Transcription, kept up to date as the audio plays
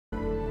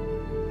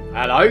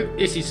Hello,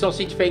 this is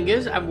Sausage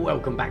Fingers and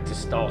welcome back to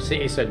Star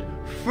Citizen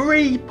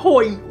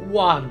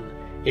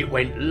 3.1. It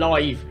went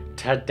live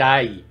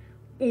today.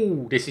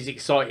 Ooh, this is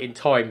exciting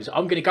times.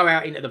 I'm going to go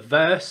out into the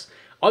verse.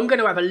 I'm going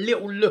to have a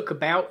little look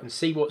about and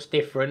see what's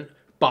different.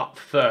 But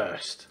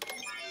first,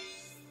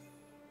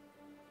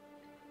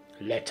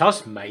 let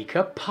us make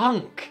a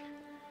punk.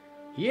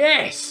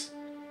 Yes!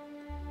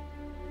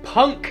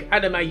 Punk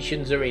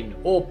animations are in,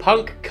 or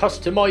punk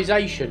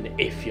customization,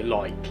 if you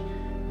like.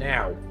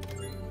 Now,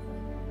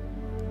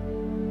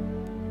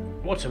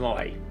 what am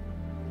I?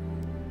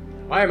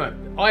 I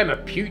am a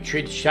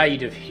putrid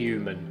shade of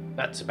human.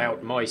 That's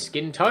about my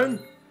skin tone.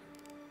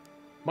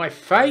 My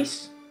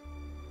face?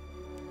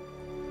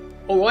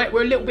 Alright,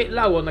 we're a little bit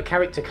low on the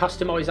character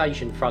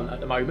customization front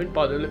at the moment,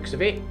 by the looks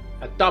of it.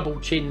 A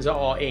double chins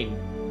are in.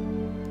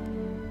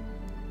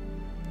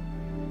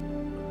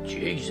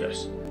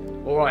 Jesus.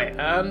 Alright,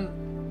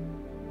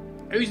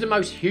 who's the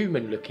most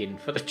human looking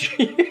for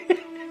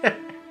the...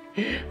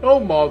 Oh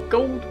my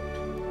god.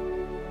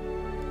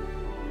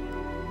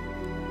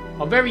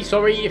 I'm very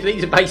sorry if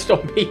these are based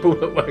on people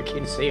that work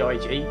in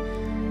CIG.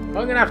 I'm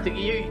going to have to...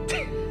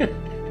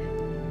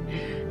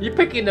 You're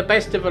picking the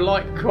best of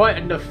a quite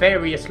a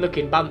nefarious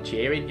looking bunch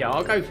here, ain't you?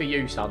 I'll go for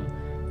you, son.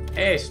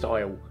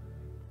 Hairstyle.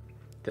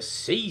 The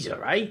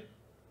Caesar, eh?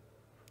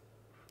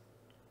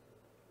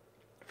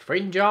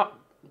 Fringe up?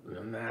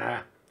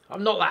 Nah,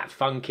 I'm not that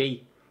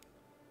funky.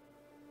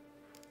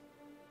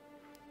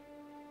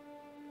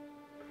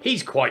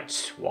 He's quite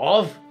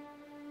suave.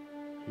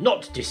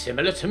 Not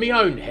dissimilar to my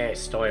own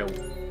hairstyle.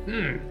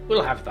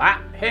 We'll have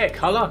that. Hair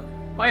colour.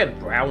 I am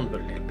brown,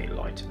 but a little bit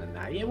lighter than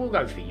that. Yeah, we'll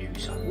go for you,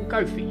 son. We'll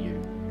go for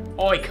you.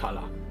 Eye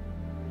colour.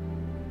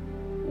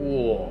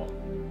 Whoa.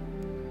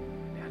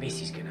 Now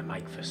this is going to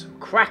make for some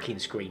cracking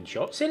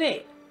screenshots, isn't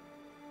it?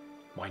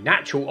 My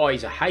natural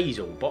eyes are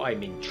hazel, but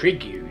I'm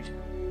intrigued.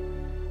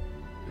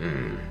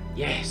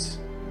 Yes.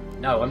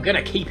 No, I'm going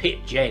to keep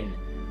it Jen.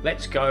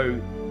 Let's go.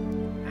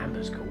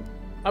 Amber's cool.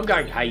 I'm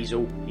going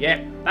hazel.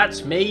 Yep,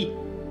 that's me.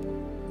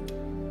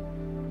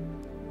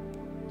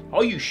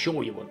 Are you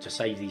sure you want to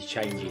save these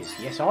changes?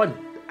 Yes, I'm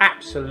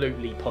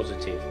absolutely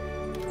positive.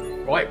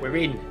 Right, we're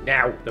in.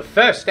 Now, the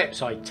first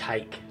steps I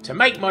take to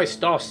make my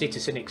Star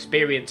Citizen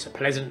experience a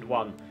pleasant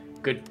one.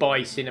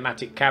 Goodbye,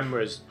 cinematic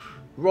cameras.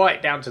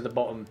 Right down to the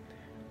bottom.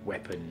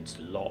 Weapons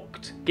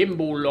locked.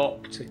 Gimbal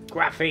locked.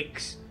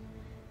 Graphics.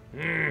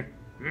 Very,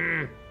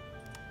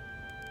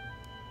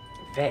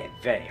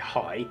 very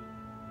high.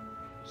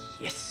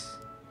 Yes.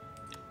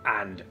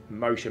 And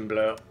motion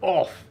blur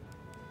off.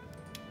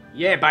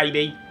 Yeah,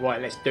 baby.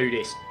 Right, let's do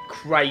this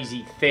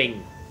crazy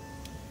thing.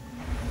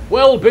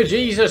 Well,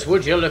 bejesus,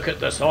 would you look at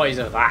the size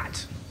of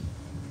that?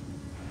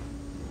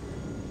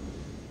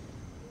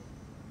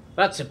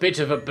 That's a bit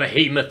of a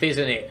behemoth,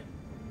 isn't it?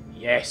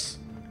 Yes.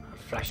 I'll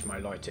flash my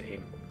light at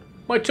him.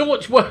 My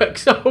torch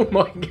works. Oh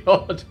my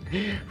god.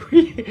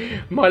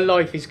 My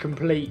life is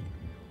complete.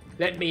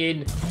 Let me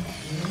in.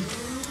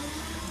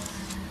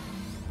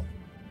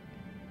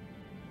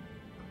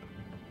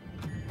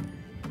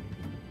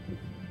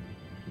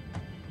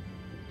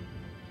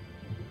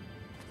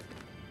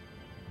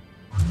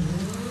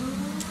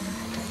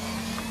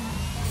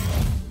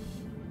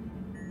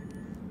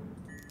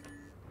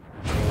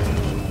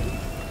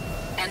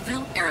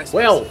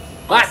 Well,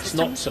 that's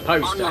not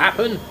supposed to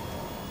happen.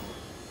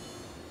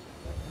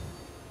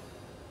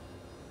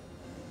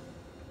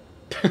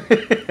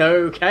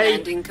 Okay.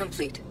 Landing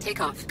complete.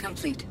 Takeoff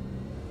complete.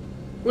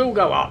 We'll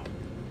go up.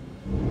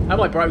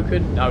 Am I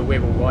broken? No,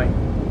 we're all right.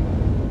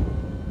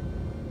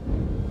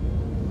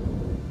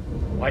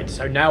 Right,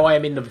 so now I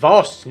am in the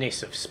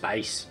vastness of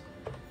space.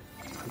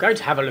 I'm going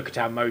to have a look at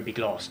our Moby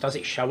Glass. Does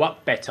it show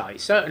up better?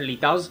 It certainly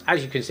does.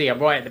 As you can see, I'm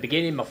right at the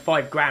beginning. My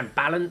 5 grand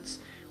balance.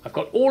 I've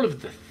got all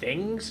of the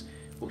things.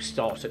 We'll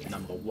start at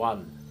number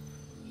 1.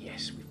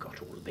 Yes, we've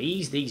got all of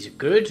these. These are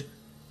good.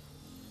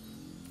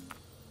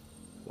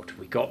 What have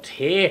we got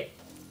here?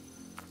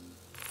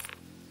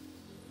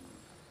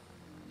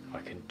 I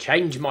can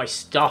change my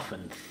stuff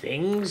and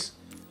things.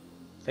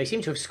 They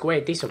seem to have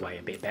squared this away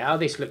a bit better.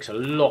 This looks a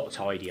lot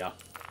tidier.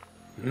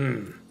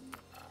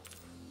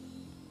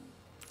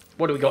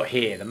 What do we got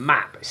here? The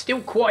map. It's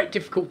still quite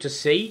difficult to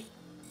see.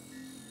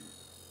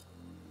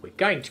 We're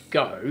going to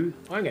go...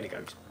 I'm going to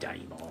go to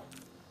Daymar.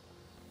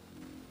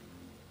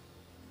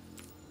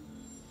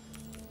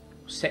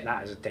 Set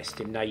that as a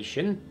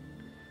destination.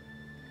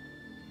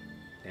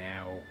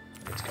 Now,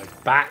 let's go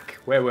back.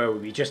 Where were we?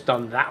 We just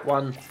done that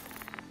one.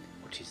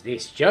 What is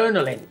this?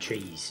 Journal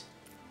entries.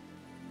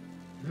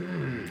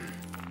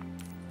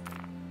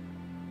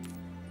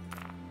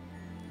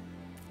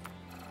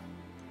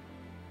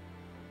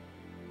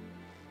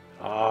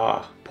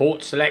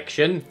 Port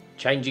selection.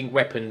 Changing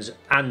weapons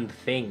and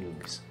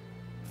things.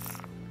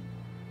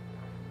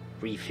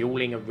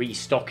 Refueling and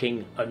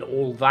restocking and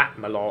all that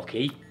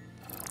malarkey.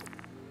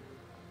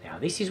 Now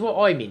this is what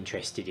I'm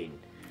interested in.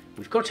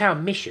 We've got our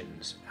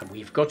missions and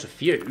we've got a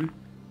few.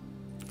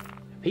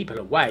 People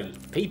away.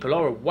 People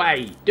are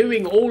away.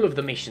 Doing all of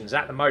the missions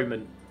at the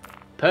moment.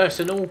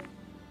 Personal.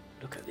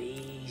 Look at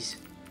these.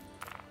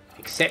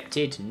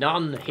 Accepted,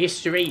 none.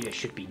 History, there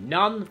should be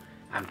none.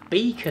 And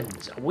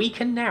beacons. We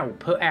can now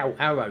put out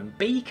our own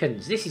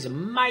beacons. This is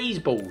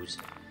amazeballs.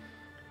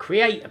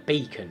 Create a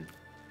beacon.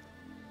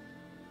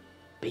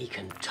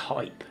 Beacon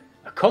type.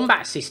 A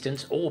combat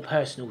assistance or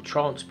personal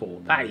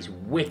transport. That is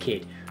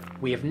wicked.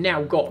 We have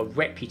now got a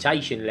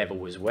reputation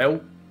level as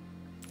well.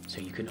 So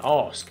you can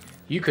ask.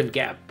 You can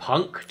get a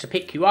punk to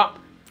pick you up.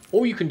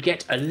 Or you can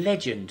get a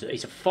legend.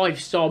 It's a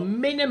 5-star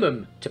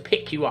minimum to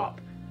pick you up.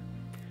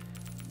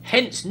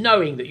 Hence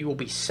knowing that you will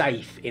be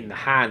safe in the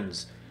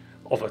hands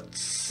of a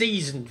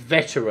seasoned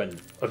veteran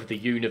of the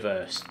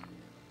universe.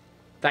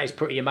 That is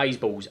pretty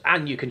amazeballs.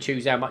 And you can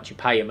choose how much you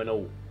pay them and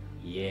all.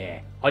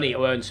 Yeah. I need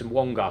to earn some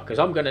wonga because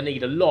I'm going to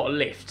need a lot of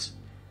lifts.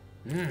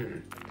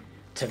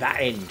 To that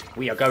end,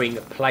 we are going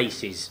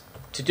places.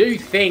 To do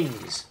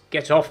things.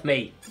 Get off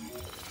me.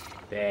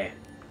 There.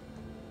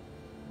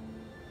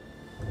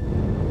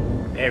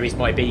 There is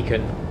my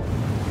beacon.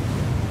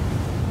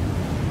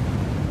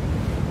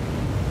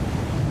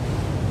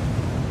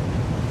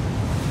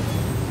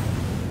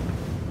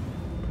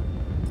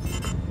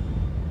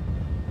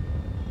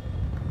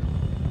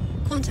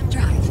 Quantum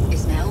drive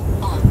is now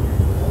on.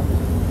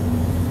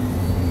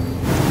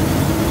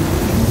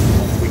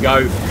 We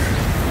go.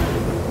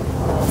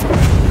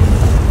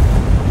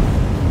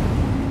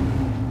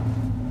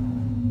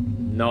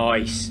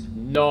 Nice.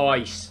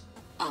 Nice.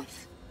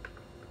 Off.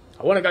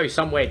 I want to go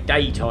somewhere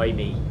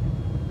daytimey.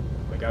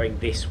 We're going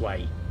this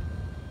way.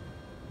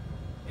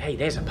 Hey,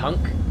 there's a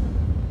punk.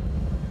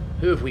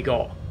 Who have we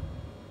got?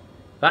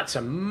 That's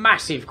a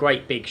massive,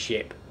 great big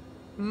ship.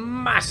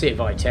 Massive,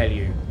 I tell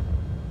you.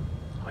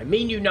 I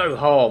mean you no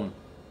harm.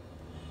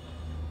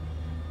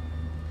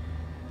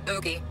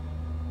 Okay.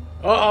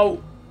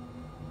 Uh-oh.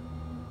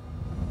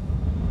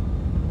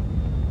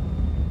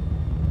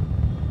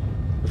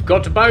 We've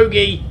got a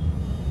bogey.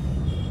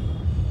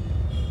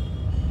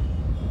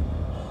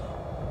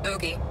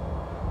 Okay.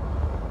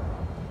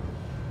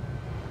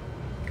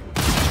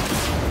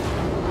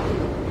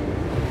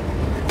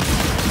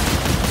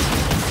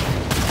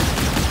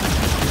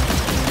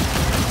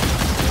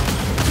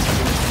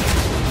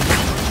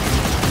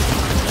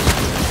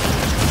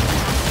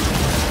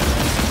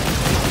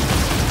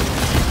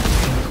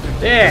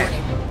 There.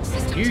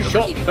 You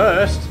shot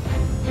first.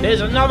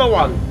 There's another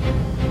one.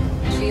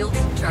 Shields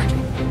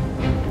charging.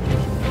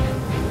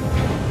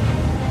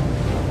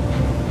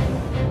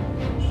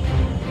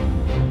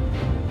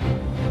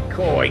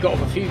 Cool, he got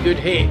off a few good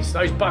hits.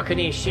 Those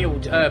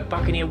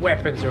Buccaneer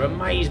weapons are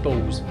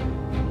amazeballs.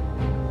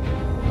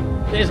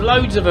 There's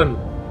loads of them.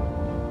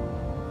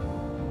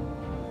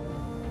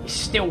 It's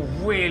still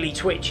really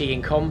twitchy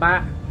in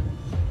combat.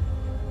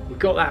 We've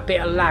got that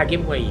bit of lag,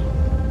 haven't we?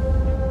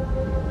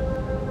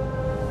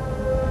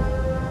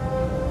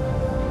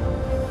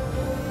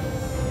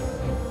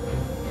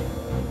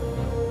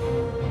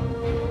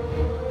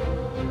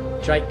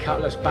 Drake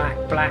Cutlass back,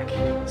 black,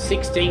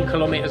 16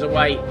 kilometres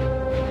away.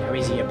 Now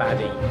is he a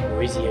baddie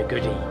or is he a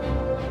goodie?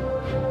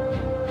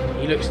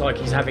 He looks like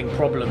he's having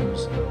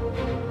problems.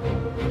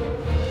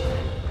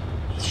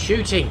 He's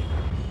shooting.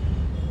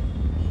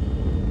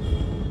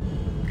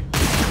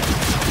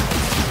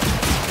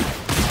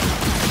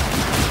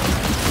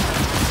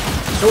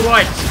 It's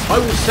alright, I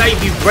will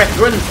save you,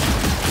 brethren.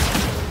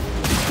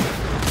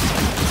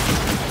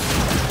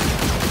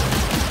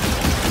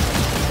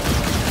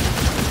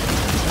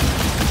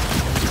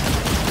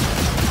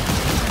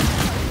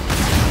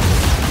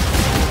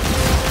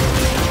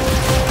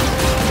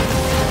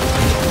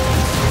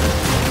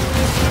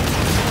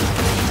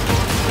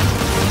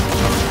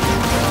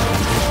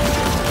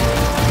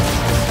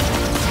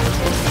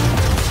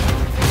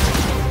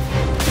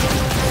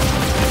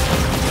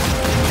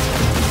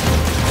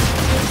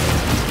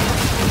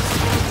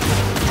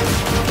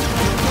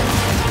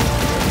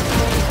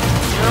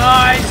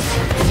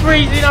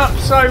 Freezing up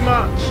so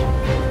much.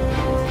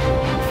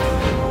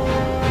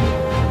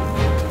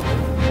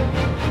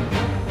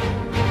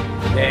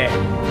 There.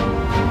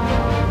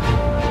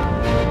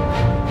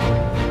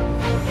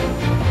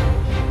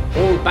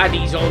 All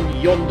baddies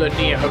on yonder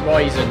near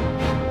horizon.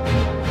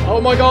 Oh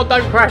my god,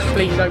 don't crash,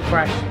 please don't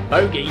crash.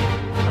 Bogey,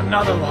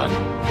 another one.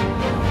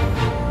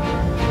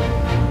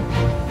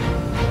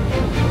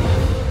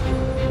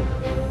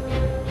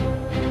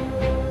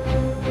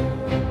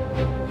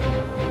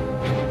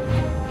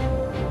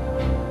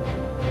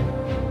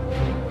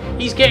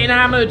 He's getting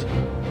hammered.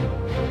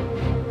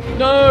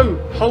 No,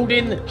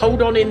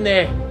 hold on in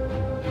there.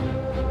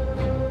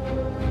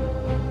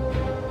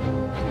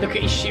 Look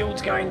at his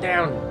shields going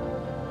down.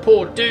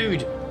 Poor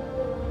dude.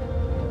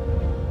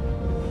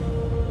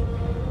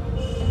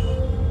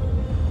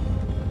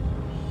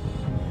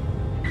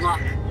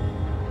 Lock.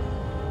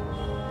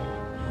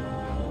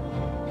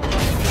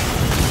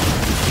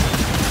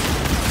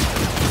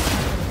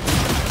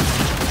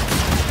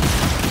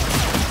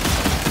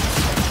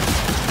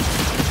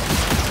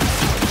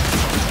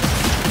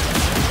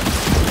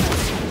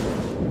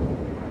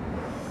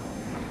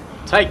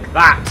 Take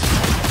that!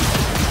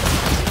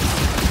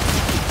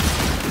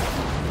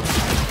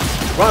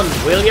 Run,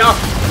 will ya?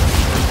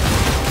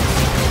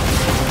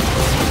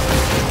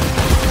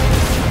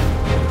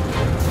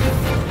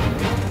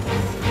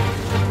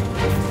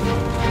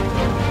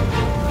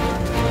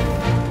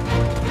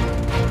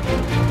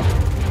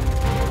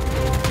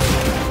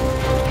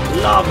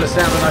 Love the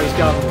sound of those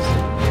guns.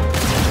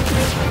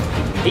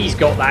 He's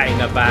got that in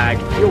the bag.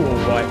 You're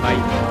alright,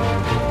 mate.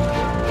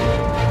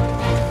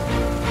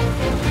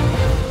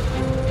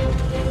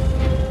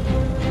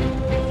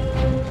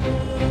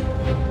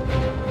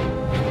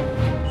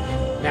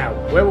 Now,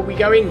 where were we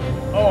going?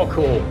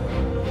 Arcor.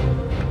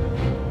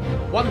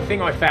 One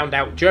thing I found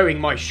out during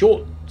my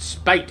short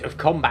spate of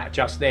combat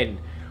just then.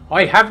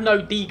 I have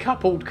no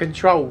decoupled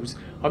controls.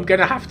 I'm going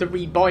to have to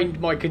rebind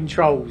my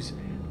controls.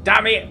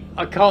 Damn it,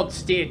 I can't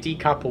steer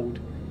decoupled.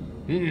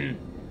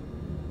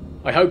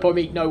 I hope I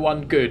meet no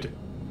one good.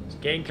 It's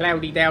getting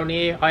cloudy down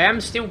here. I am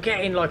still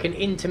getting like an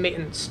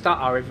intermittent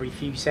stutter every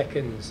few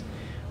seconds.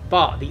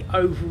 But the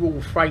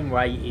overall frame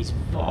rate is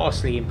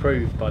vastly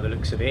improved by the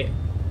looks of it.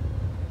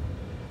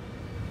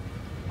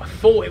 I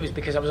thought it was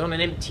because I was on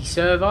an empty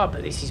server,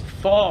 but this is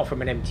far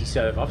from an empty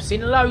server. I've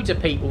seen loads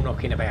of people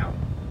knocking about.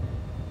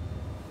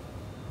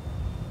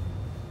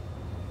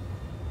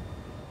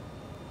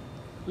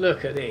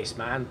 Look at this,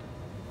 man.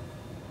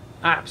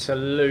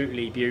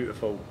 Absolutely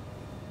beautiful.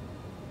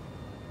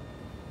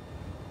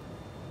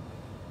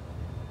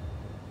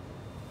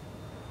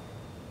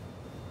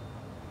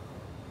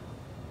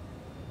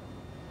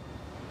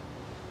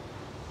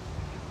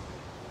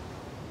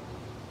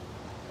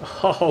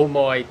 Oh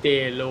my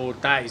dear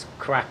Lord, that is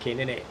cracking,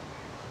 isn't it?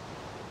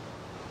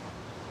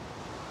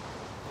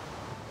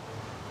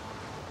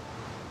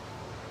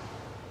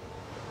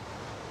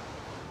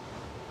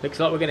 Looks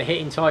like we're going to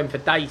hit in time for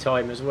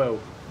daytime as well.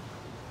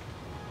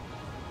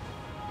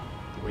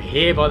 We're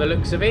here by the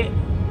looks of it.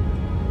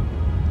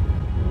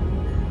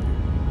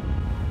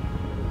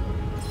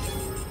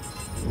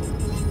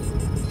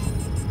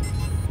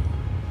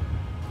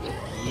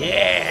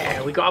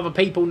 Yeah, we got other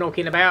people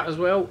knocking about as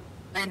well.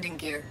 Landing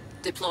gear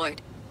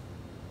deployed.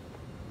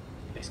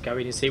 Let's go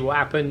in and see what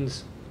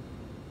happens.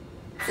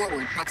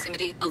 Forward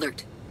proximity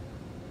alert.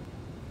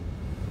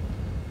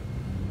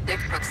 Deck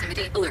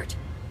proximity alert.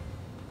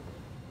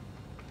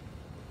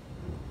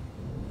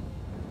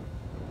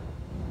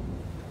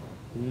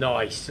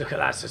 Nice, look at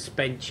that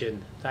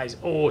suspension. That is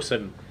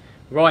awesome.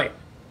 Right,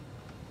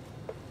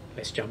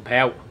 let's jump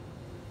out.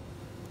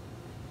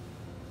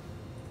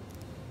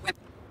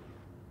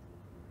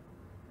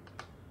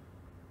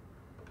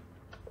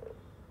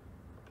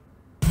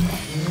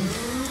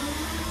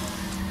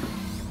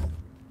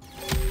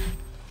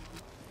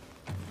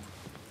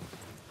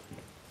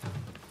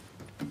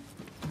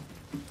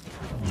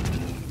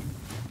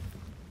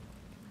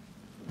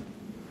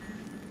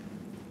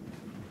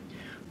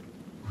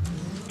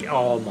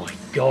 Oh my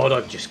god,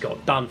 I've just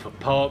got done for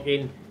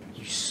parking.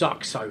 You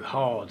suck so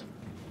hard.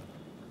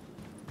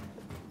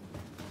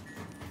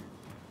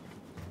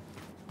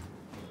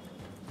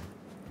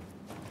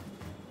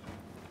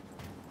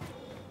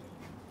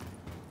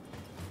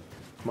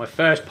 My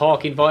first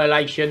parking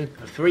violation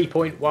of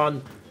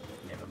 3.1.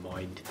 Never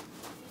mind.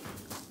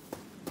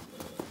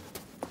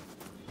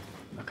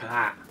 Look at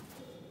that.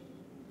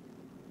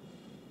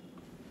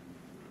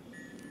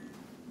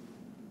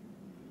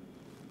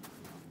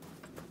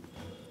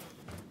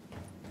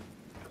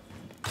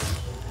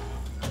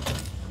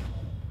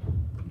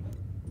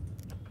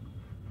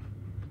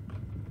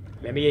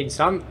 Let me in,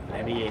 son.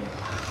 Let me in.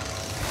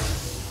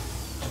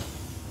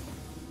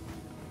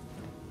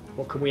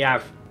 What can we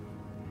have?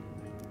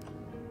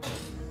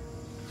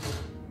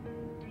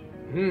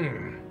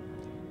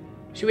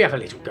 Should we have a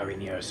little go in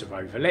the Ursa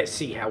Rover? Let's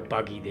see how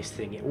buggy this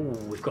thing is. Ooh,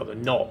 we've got the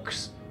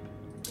knocks.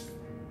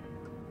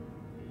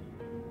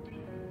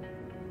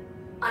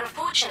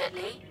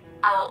 Unfortunately,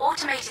 our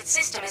automated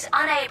system is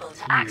unable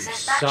to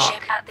access that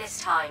ship at this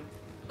time.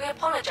 We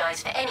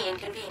apologise for any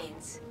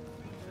inconvenience.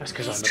 That's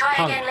because Please I'm a try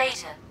punk. again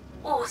later,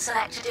 or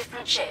select a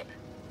different ship.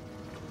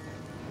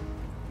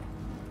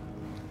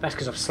 That's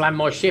because I've slammed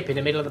my ship in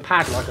the middle of the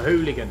pad like a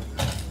hooligan.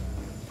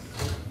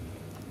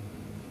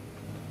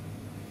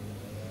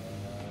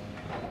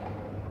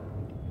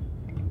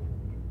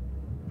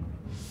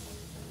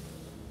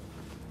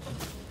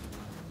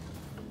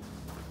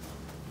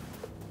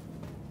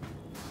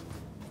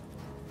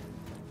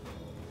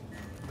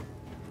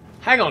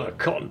 Hang on a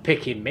cotton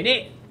picking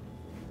minute.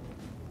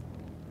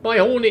 My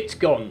Hornet's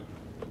gone.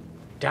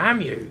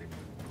 Damn you.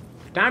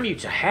 Damn you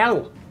to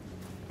hell.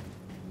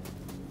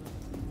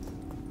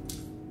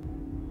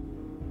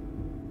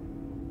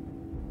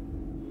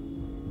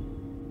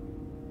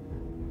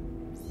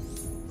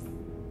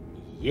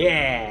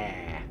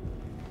 Yeah.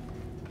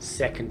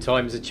 Second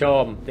time's a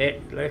charm. There,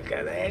 look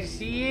at there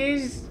she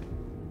is.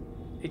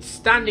 It's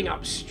standing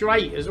up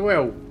straight as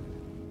well.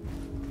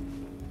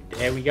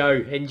 There we go.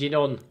 Engine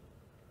on.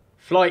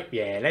 Flight.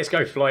 Yeah, let's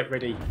go flight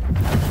ready.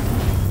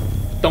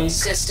 Donk.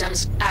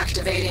 Systems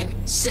activating.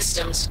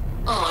 Systems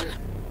on.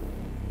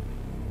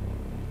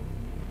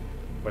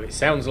 Well, it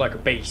sounds like a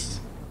beast.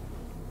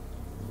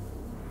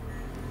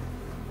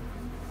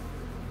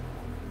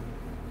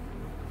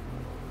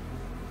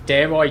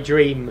 Dare I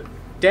dream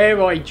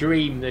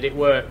that it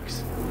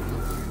works.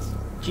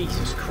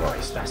 Jesus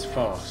Christ, that's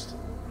fast.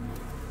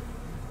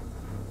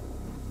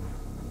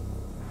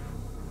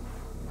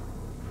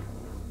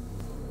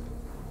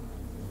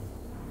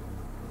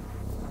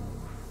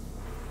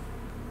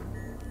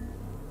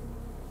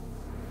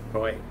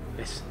 Right,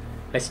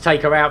 let's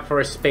take her out for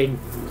a spin.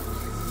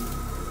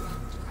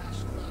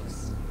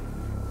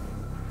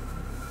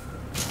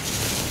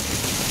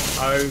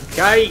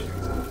 Okay.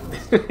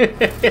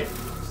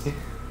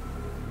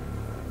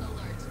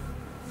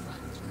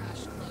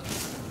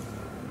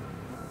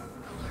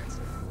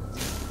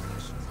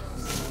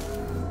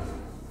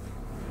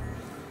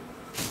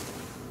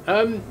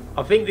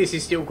 I think this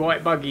is still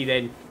quite buggy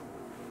then.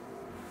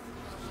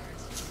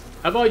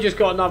 Have I just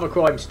got another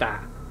crime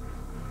stat?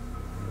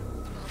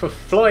 For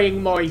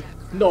flying my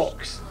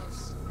Nox.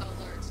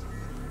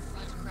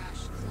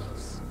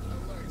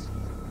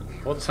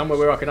 I want somewhere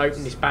where I can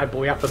open this bad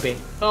boy up a bit.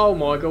 Oh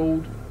my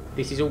god.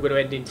 This is all going to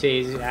end in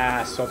tears.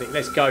 Ah, sod it.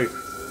 Let's go.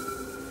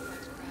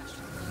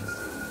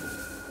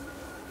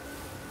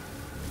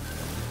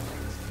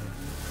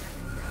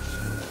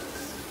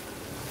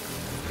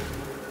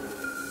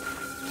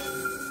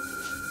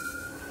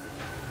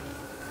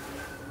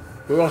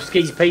 We're off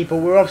skis, people.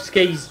 We're off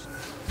skis.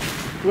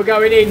 We're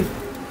going in.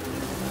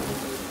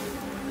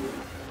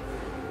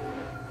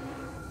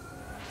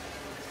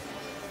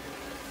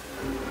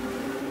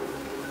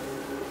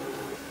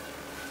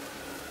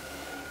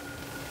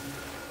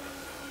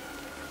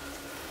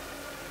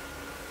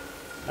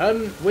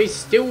 We're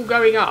still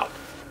going up.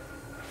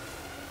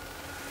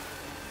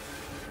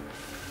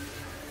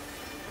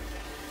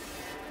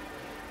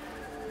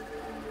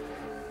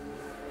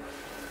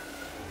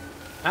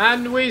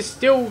 And we're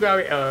still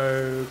going.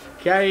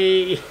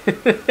 Okay.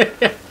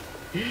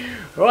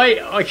 Right,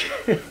 I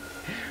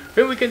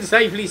think we can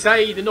safely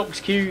say the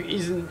Nox Q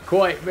isn't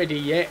quite ready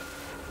yet.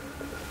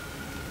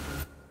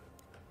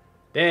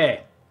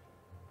 There.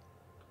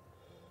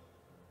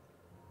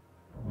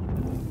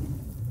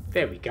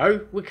 There we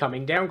go. We're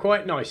coming down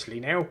quite nicely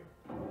now.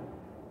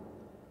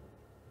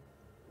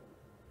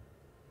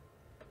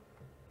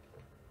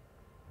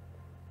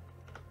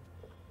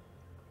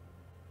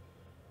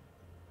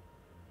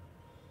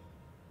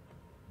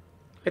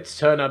 Let's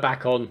turn her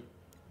back on.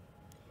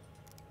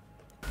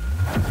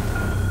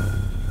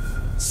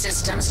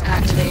 Systems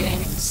activating.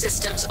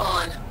 Systems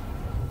on.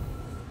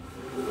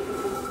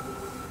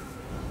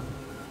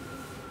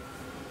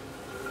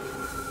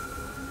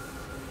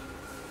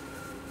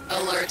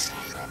 Alert.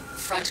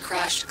 Front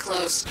crash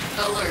close.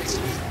 Alert.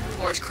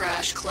 Port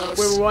crash close.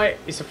 We're all right.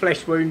 It's a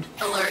flesh wound.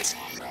 Alert.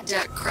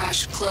 Deck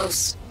crash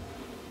close.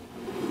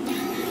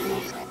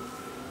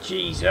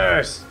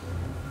 Jesus.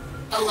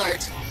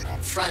 Alert.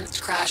 Front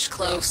crash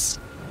close.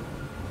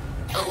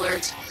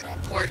 Alert.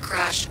 Port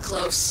crash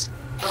close.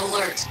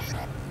 Alert.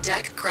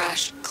 Deck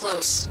crash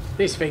close.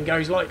 This thing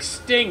goes like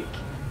stink.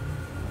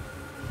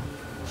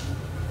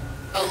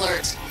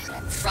 Alert.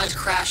 Front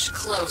crash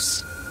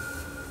close.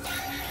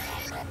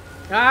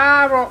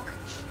 Ah, rock.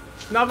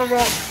 Another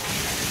rock.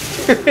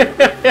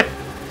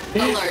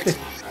 Alert.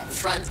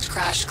 Front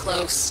crash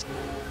close.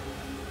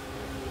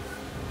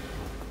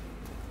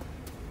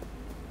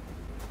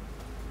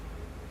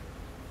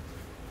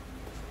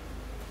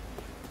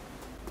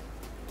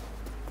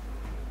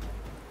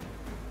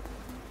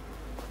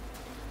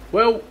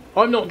 Well,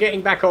 I'm not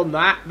getting back on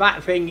that.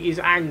 That thing is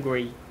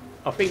angry.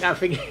 I think that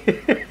thing...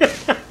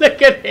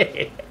 Look at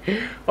it.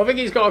 I think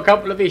it's got a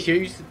couple of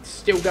issues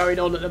still going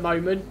on at the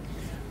moment.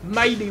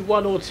 Maybe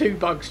one or two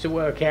bugs to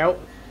work out.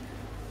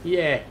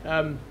 Yeah,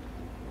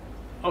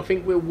 I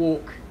think we'll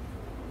walk.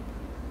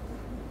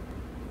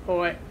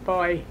 Alright,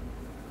 bye.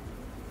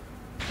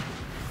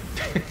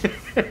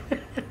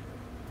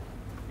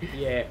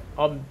 Yeah,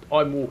 I'm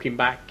walking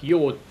back.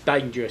 You're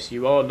dangerous,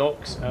 you are,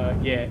 Nox.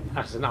 Yeah,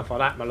 that's enough of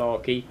that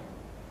malarkey.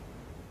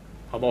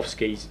 I'm off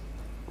skis.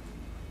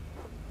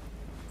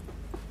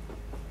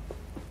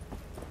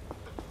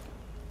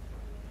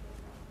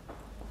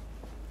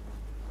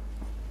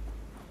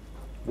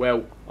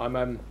 Well, I'm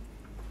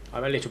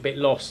a little bit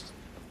lost.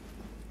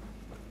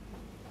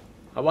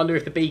 I wonder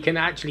if the beacon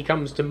actually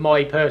comes to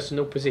my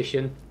personal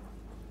position.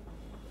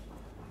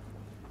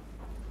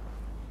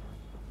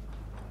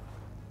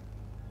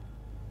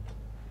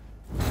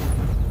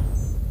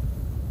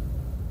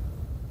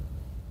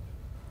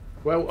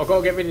 Well, I've got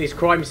to get rid of this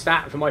crime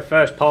stat for my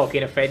first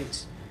parking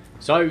offence.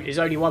 So, there's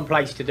only one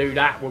place to do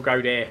that. We'll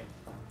go there.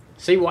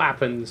 See what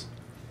happens.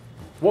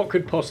 What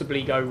could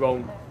possibly go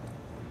wrong?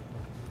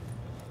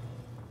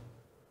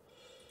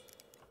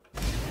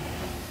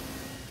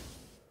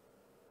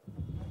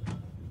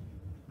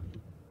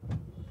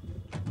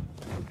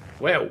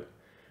 Well,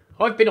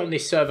 I've been on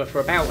this server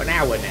for about an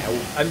hour now,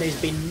 and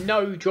there's been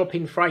no drop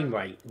in frame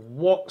rate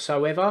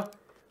whatsoever.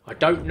 I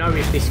don't know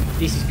if this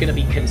is going to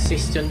be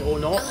consistent or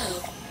not.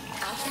 Hello.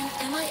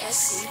 Alpha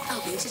MISC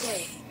helping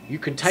today. You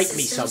can take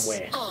me Systems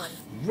somewhere on.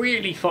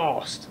 really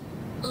fast.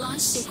 Launch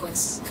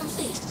sequence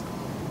complete.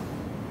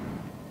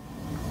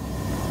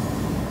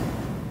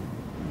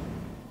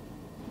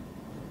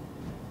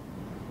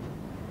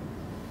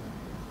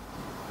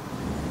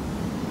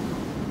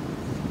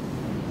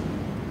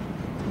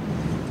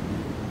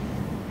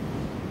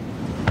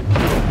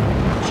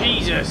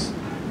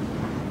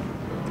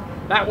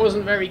 That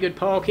wasn't very good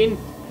parking.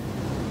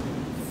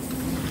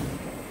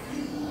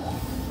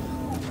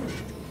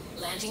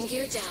 Landing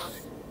gear down.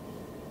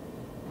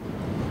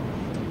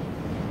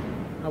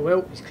 Oh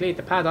well, he's cleared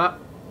the pad up.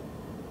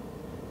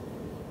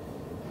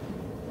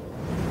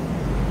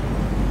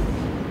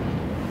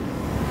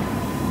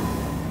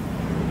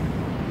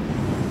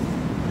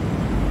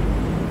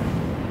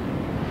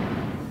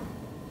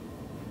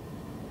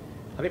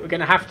 I think we're going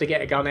to have to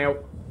get a gun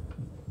out.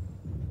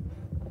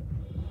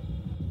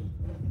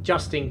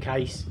 Just in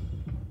case.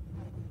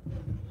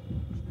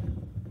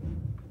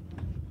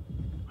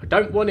 I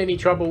don't want any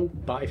trouble,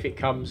 but if it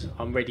comes,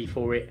 I'm ready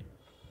for it.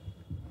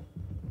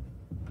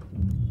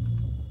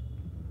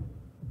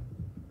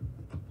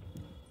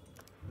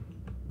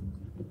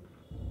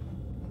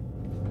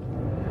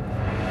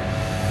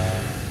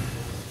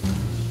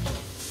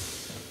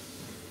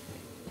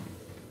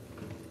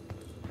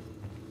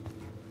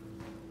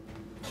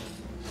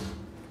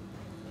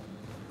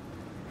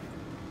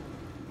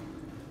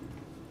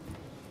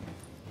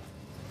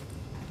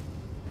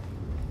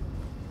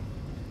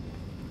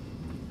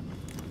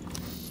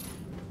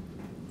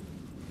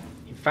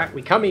 In fact,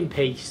 we come in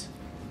peace.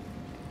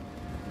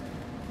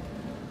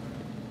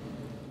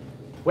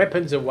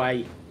 Weapons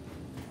away.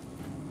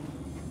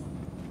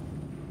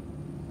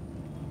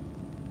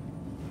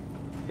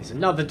 There's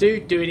another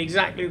dude doing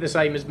exactly the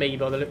same as me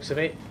by the looks of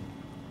it.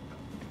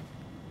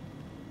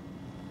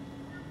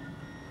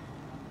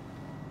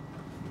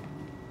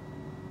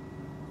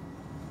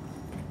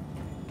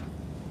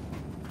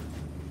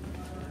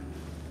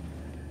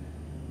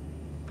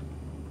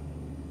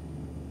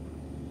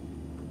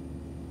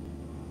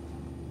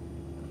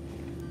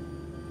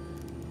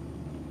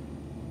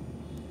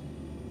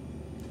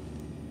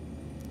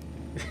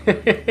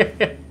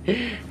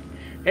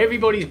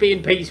 Everybody's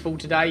being peaceful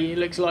today. It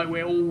looks like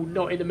we're all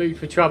not in the mood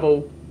for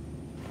trouble.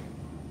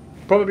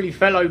 Probably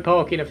fellow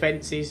parking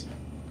offences.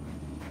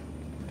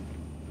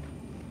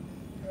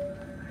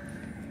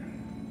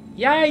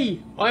 Yay!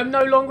 I am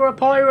no longer a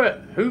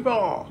pirate.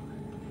 Hoorah!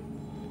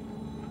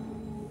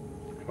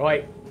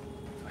 Right.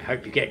 I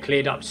hope you get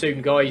cleared up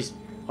soon, guys.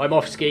 I'm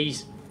off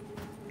skis.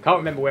 Can't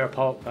remember where I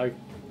parked though.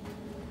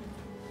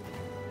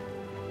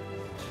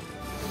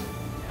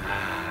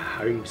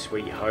 Home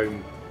sweet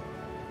home.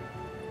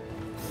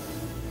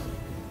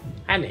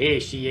 And here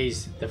she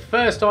is. The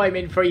first time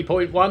in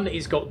 3.1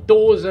 it's got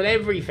doors and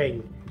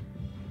everything.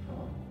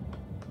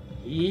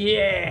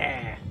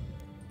 Yeah.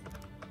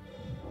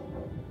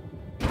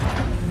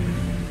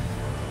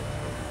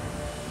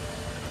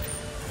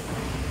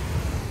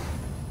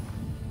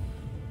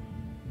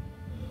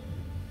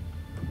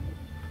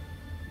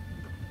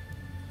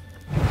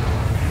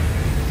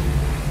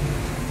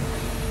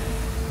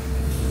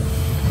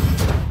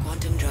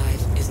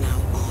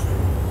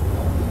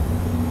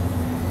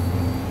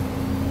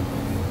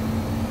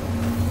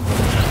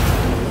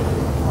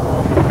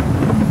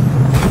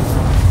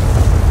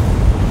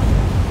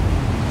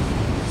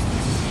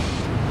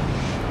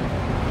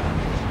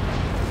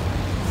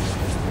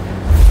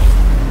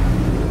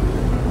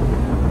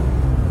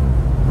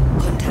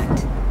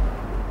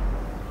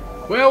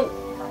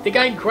 The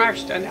game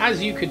crashed, and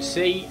as you could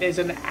see, there's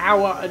an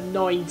hour and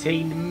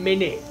 19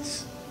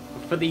 minutes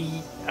for the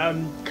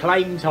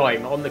claim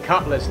time on the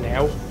Cutlers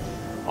now.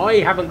 I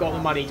haven't got the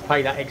money to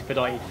pay that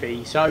expedited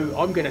fee, so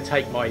I'm going to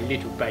take my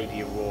little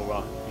baby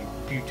Aurora, you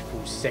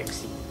beautiful,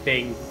 sexy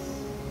thing.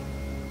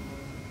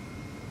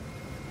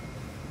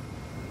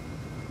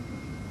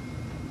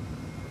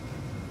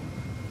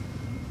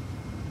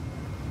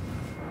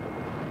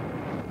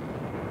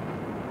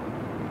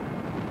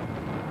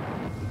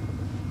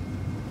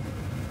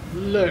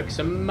 Looks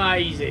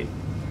amazing.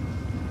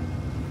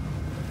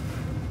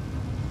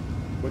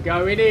 We're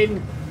going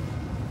in.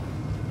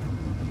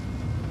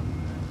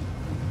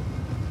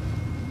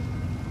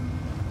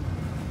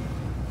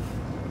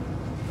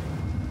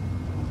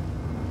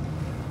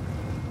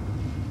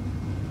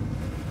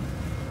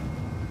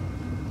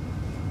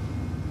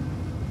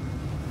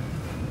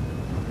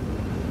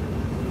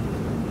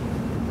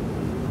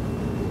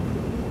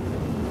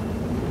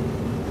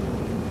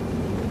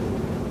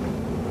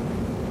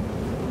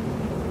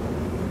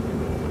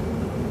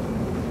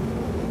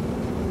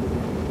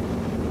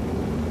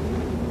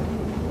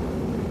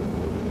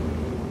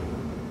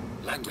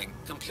 Landing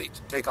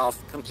complete.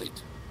 Takeoff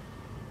complete.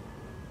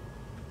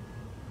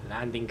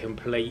 Landing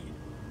complete.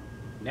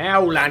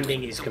 Now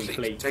landing is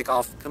complete.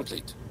 Takeoff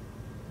complete.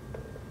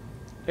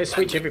 Let's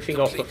switch everything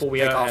off before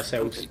we hurt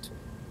ourselves. Complete.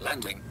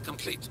 Landing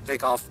complete.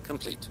 Takeoff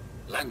complete.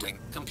 Landing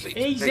complete.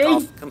 Easy.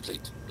 Takeoff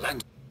complete.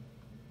 Land.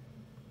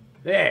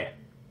 There.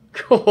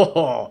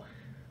 Cool.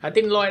 I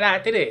didn't like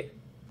that, did it?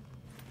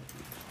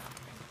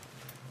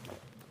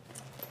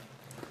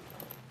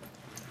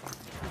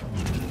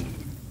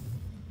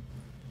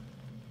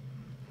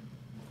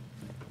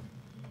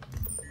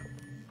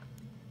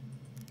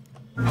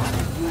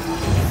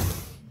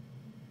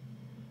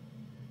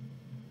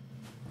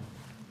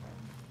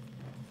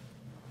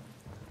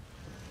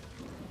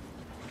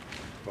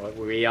 Right,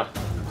 we're here.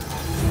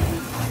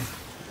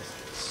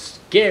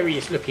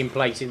 Scariest looking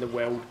place in the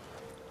world.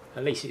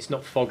 At least it's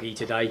not foggy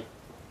today.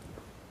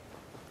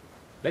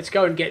 Let's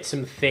go and get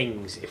some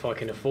things, if I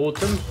can afford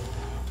them.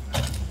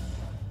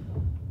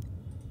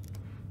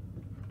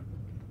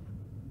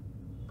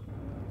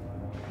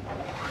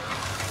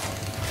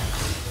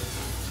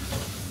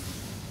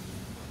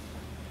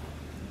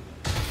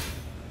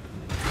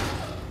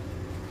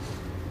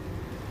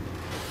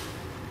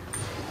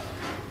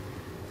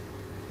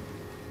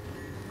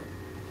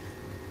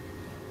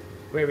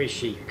 Where is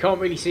she? Can't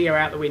really see her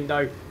out the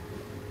window.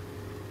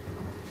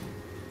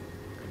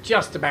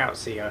 Just about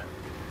see her.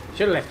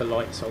 Should have left the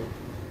lights on.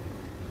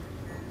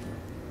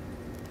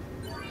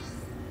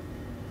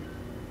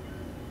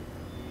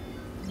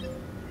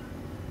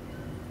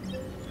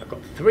 I've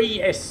got 3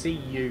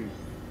 SCU.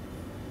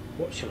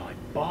 What shall I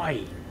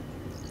buy?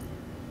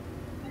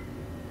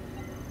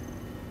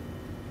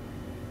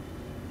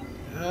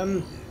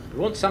 We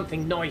want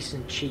something nice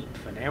and cheap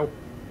for now.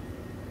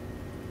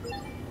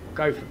 I'll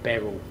go for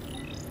Verrigo.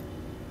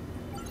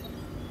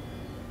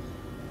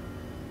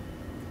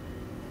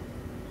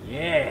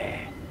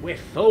 Yeah, we're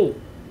full.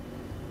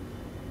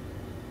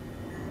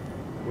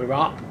 We're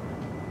up.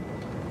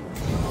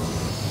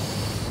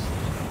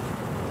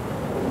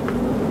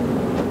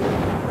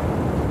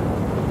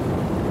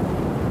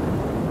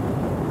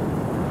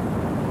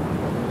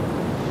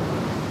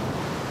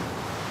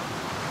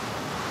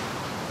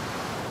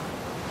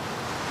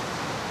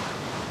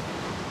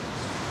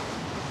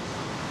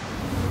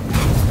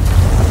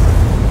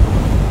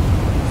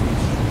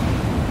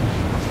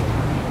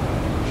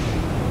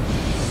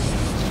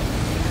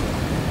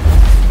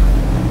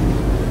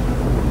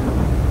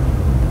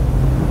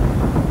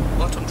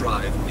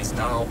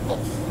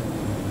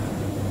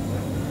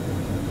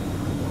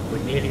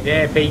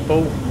 There,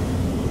 people.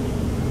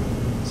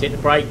 Let's hit the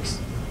brakes.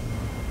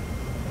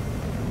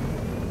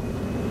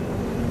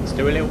 Let's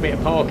do a little bit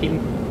of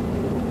parking.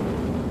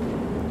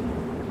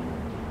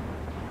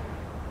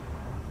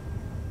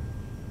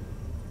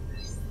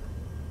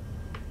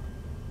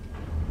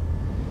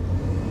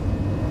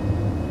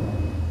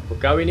 We're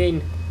going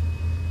in.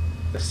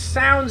 The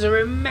sounds are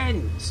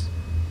immense.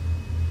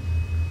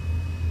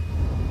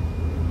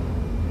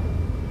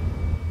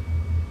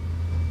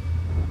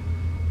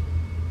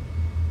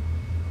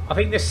 I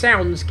think the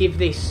sounds give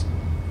this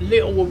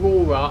little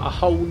Aurora a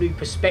whole new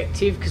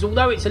perspective, because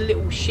although it's a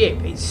little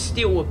ship, it's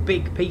still a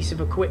big piece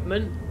of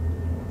equipment.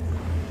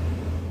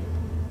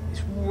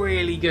 It's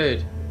really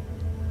good.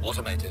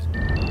 Automated.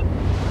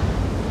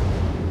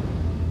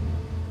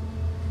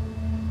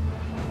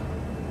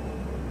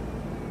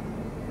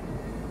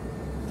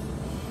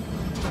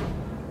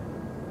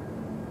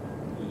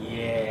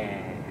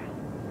 Yeah.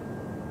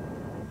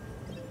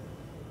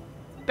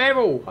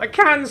 Verrigo, I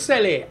can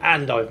sell it,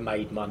 and I've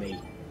made money.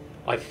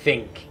 I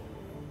think.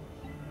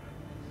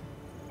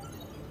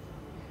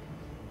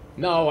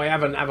 No, I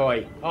haven't, have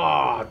I?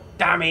 Ah, oh,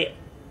 damn it.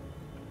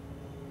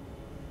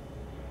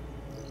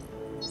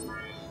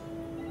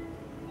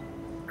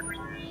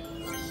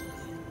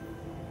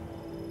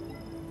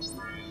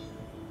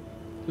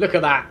 Look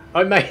at that.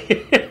 I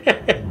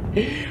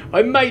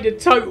made a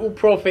total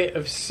profit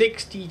of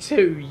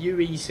 62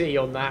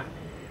 UEC on that.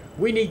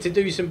 We need to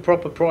do some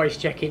proper price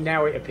checking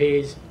now, it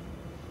appears.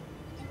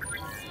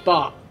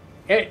 But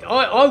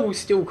I will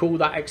still call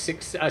that a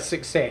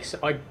success.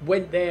 I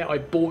went there, I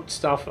bought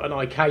stuff, and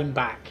I came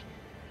back.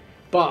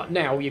 But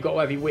now you've got to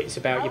have your wits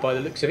about you by the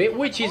looks of it,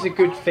 which is a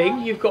good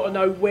thing. You've got to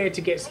know where to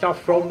get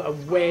stuff from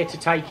and where to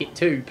take it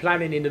to.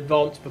 Planning in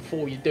advance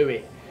before you do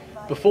it.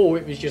 Before,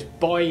 it was just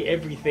buy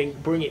everything,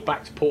 bring it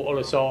back to Port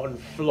Olisar and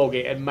flog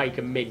it and make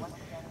a mint.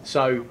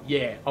 So,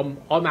 yeah,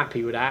 I'm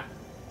happy with that.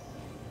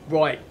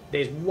 Right,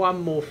 there's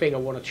one more thing I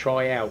want to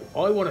try out.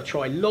 I want to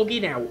try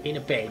logging out in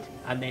a bed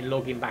and then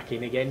logging back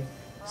in again.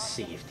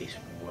 See if this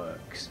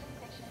works.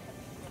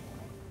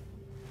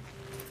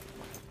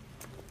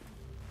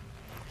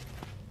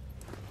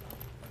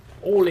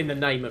 All in the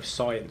name of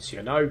science,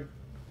 you know.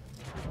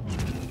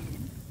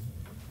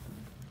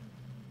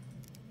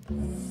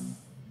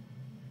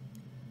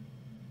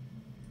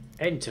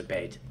 Enter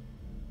bed.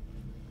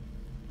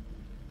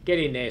 Get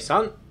in there,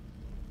 son.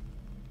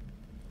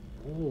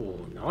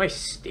 Oh, nice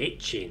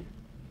stitching.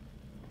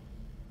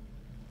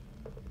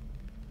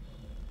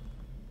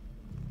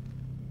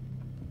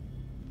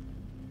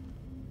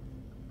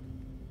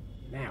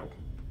 Now,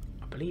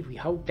 I believe we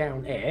hold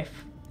down F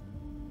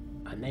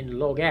and then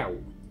log out.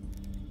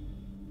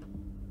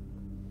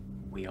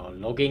 We are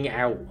logging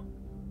out.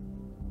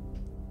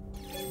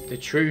 The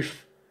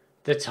truth,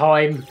 the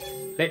time,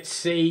 let's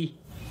see.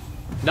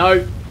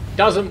 No,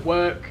 doesn't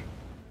work.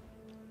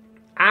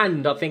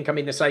 And I think I'm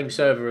in the same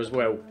server as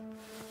well.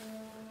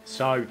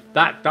 So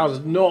that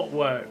does not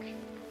work.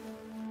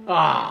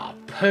 Ah,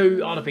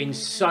 poo. I'd have been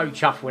so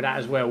chuffed with that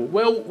as well.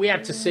 Well, we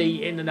had to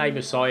see in the name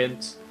of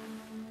science.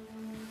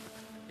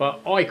 But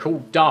I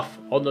called duff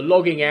on the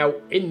logging out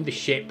in the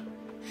ship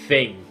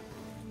thing.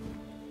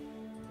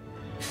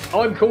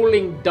 I'm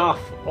calling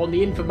duff on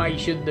the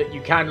information that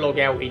you can log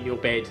out in your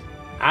bed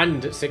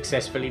and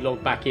successfully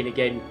log back in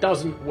again.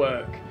 Doesn't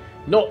work.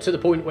 Not to the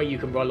point where you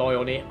can rely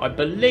on it. I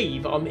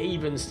believe I'm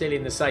even still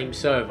in the same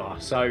server.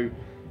 So,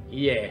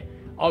 yeah,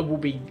 I will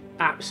be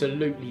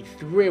absolutely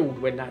thrilled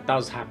when that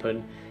does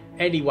happen.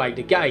 Anyway,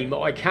 the game,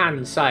 I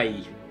can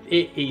say,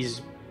 it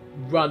is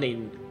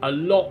running a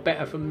lot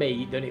better for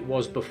me than it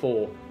was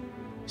before.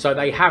 So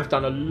they have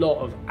done a lot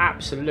of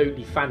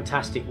absolutely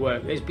fantastic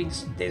work. There's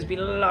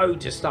been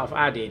loads of stuff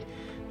added.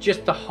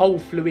 Just the whole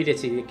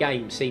fluidity of the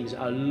game seems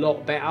a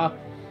lot better.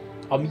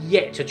 I'm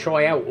yet to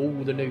try out all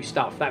the new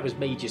stuff. That was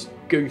me just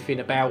goofing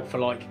about for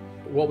like,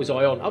 what was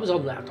I on? I was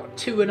on that like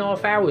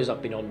 2.5 hours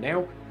I've been on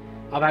now.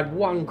 I've had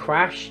one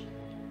crash.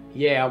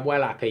 Yeah, I'm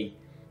well happy.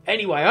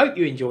 Anyway, I hope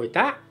you enjoyed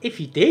that. If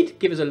you did,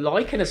 give us a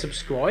like and a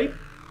subscribe.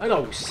 And I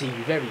will see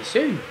you very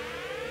soon.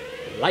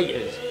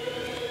 Laters.